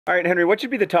All right, Henry, what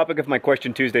should be the topic of my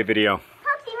Question Tuesday video?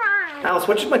 Pokemon. Alice,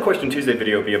 what should my Question Tuesday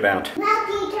video be about?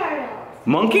 Monkey turtles.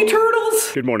 Monkey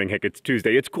turtles? Good morning, Hank. It's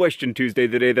Tuesday. It's Question Tuesday,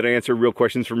 the day that I answer real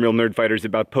questions from real nerd fighters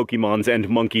about Pokemons and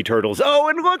monkey turtles. Oh,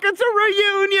 and look, it's a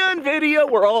reunion video.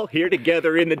 We're all here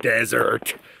together in the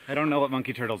desert. I don't know what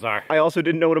monkey turtles are. I also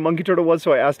didn't know what a monkey turtle was,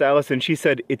 so I asked Alice, and she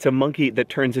said it's a monkey that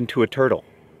turns into a turtle.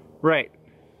 Right.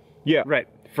 Yeah. Right.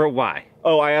 For why?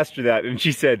 Oh, I asked her that, and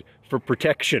she said, for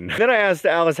protection. Then I asked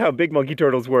Alice how big monkey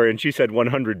turtles were, and she said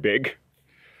 100 big.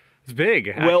 It's big,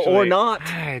 actually. Well, or not.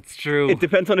 It's true. It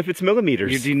depends on if it's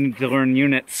millimeters. You need to learn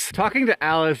units. Talking to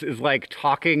Alice is like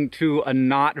talking to a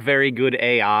not very good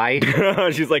AI.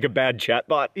 She's like a bad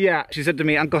chatbot. Yeah. She said to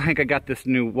me, Uncle Hank, I got this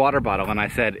new water bottle. And I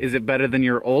said, is it better than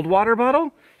your old water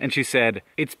bottle? And she said,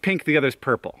 it's pink, the other's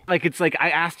purple. It's like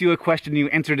I asked you a question, you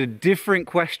answered a different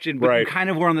question, but you kind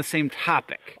of were on the same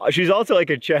topic. She's also like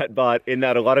a chatbot in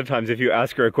that a lot of times if you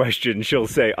ask her a question, she'll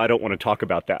say, I don't want to talk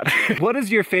about that. What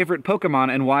is your favorite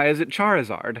Pokemon and why is it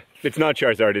Charizard? It's not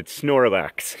Charizard, it's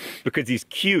Snorlax. Because he's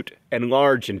cute and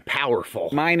large and powerful.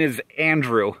 Mine is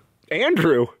Andrew.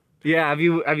 Andrew? Yeah, have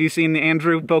you seen the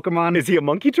Andrew Pokemon? Is he a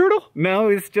monkey turtle? No,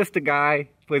 he's just a guy,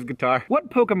 plays guitar. What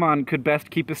Pokemon could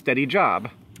best keep a steady job?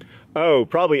 Oh,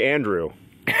 probably Andrew.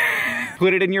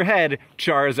 Put it in your head,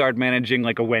 Charizard managing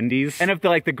like a Wendy's. And if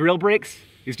the grill breaks,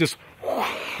 he's just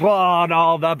on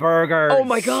all the burgers. Oh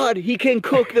my god, he can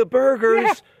cook the burgers.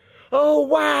 Yeah. Oh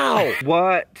wow.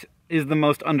 What is the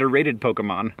most underrated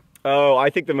Pokemon? Oh, I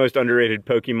think the most underrated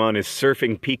Pokemon is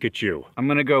Surfing Pikachu. I'm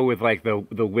gonna go with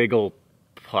the Wiggle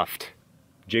Puffed.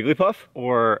 Jigglypuff?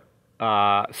 Or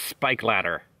Spike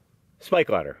Ladder. Spike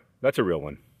Ladder. That's a real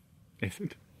one. Is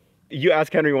it? You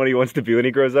ask Henry what he wants to be when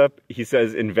he grows up, he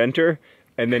says inventor,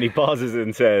 and then he pauses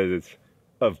and says,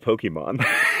 of Pokemon.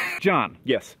 John.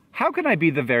 Yes. How can I be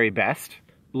the very best?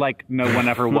 Like no one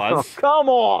ever was. Oh, come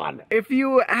on! If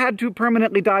you had to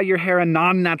permanently dye your hair a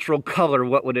non-natural color,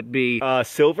 what would it be?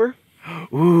 Silver?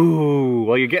 Ooh,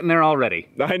 well, you're getting there already.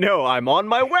 I know, I'm on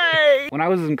my way! When I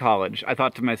was in college, I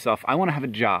thought to myself, I want to have a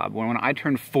job when I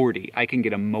turn 40, I can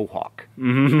get a mohawk.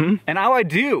 Mm-hmm. And now I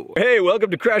do. Hey, welcome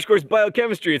to Crash Course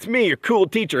Biochemistry. It's me, your cool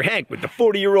teacher, Hank, with the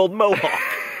 40-year-old mohawk.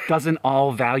 Doesn't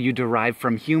all value derive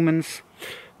from humans?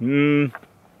 No.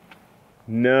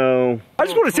 I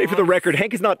just want to say for the record,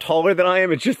 Hank is not taller than I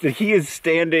am, it's just that he is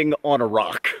standing on a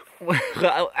rock.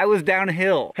 I was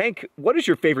downhill. Hank, what is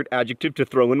your favorite adjective to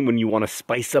throw in when you want to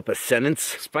spice up a sentence?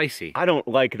 Spicy. I don't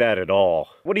like that at all.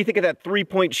 What do you think of that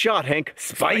 3-point shot, Hank?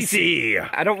 Spicy!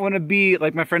 I don't want to be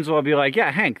like my friends will be like, yeah,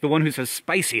 Hank, the one who says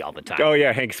spicy all the time. Oh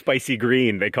yeah, Hank Spicy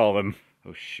Green, they call him.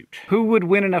 Oh shoot. Who would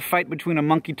win in a fight between a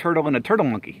monkey turtle and a turtle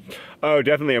monkey? Oh,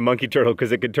 definitely a monkey turtle,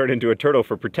 because it could turn into a turtle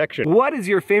for protection. What is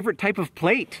your favorite type of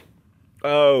plate?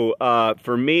 Oh,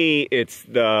 for me, it's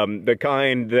the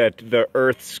kind that the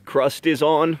Earth's crust is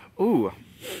on. Ooh.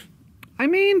 I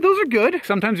mean, those are good.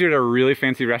 Sometimes you're at a really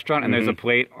fancy restaurant and there's a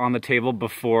plate on the table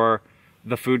before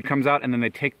the food comes out and then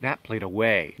they take that plate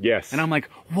away. Yes. And I'm like,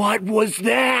 what was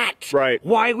that? Right.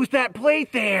 Why was that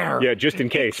plate there? Yeah, just in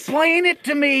case. Explain it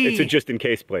to me. It's a just in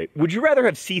case plate. Would you rather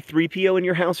have C-3PO in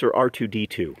your house or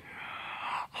R2-D2?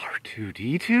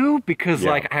 R2-D2? Because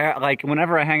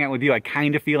whenever I hang out with you, I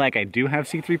kind of feel like I do have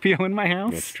C-3PO in my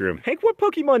house. That's true. Hank, what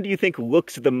Pokemon do you think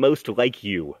looks the most like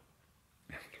you?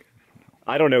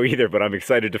 I don't know either, but I'm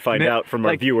excited to find out from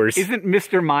our viewers. Isn't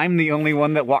Mr. Mime the only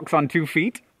one that walks on 2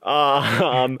 feet?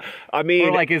 I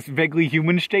mean... Or is vaguely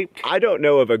human-shaped? I don't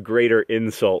know of a greater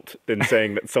insult than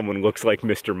saying that someone looks like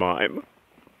Mr. Mime.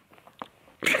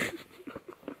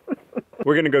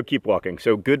 We're gonna go keep walking,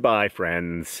 so goodbye,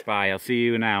 friends. Bye, I'll see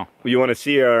you now. You want to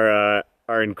see our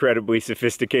incredibly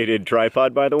sophisticated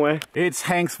tripod, by the way? It's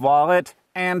Hank's wallet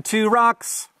and 2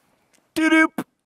 rocks. Doop.